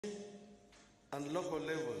and local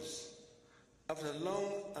levels after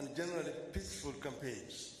long and generally peaceful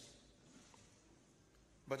campaigns.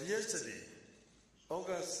 But yesterday,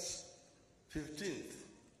 August 15th,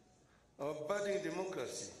 our budding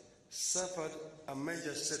democracy suffered a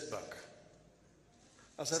major setback.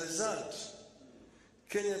 As a result,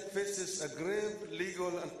 Kenya faces a grave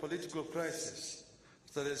legal and political crisis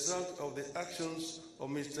as a result of the actions of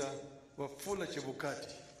Mr. Wafula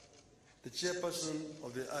Chebukati, the chairperson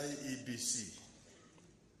of the IEBC.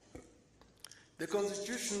 The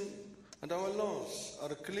Constitution and our laws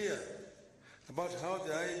are clear about how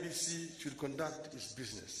the IEBC should conduct its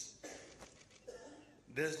business.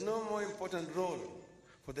 There is no more important role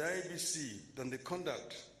for the IEBC than the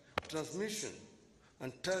conduct, transmission,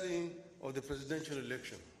 and tallying of the presidential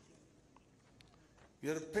election. We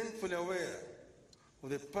are painfully aware of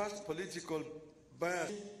the past political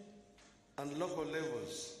bias and local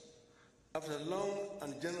levels after long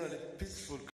and generally peaceful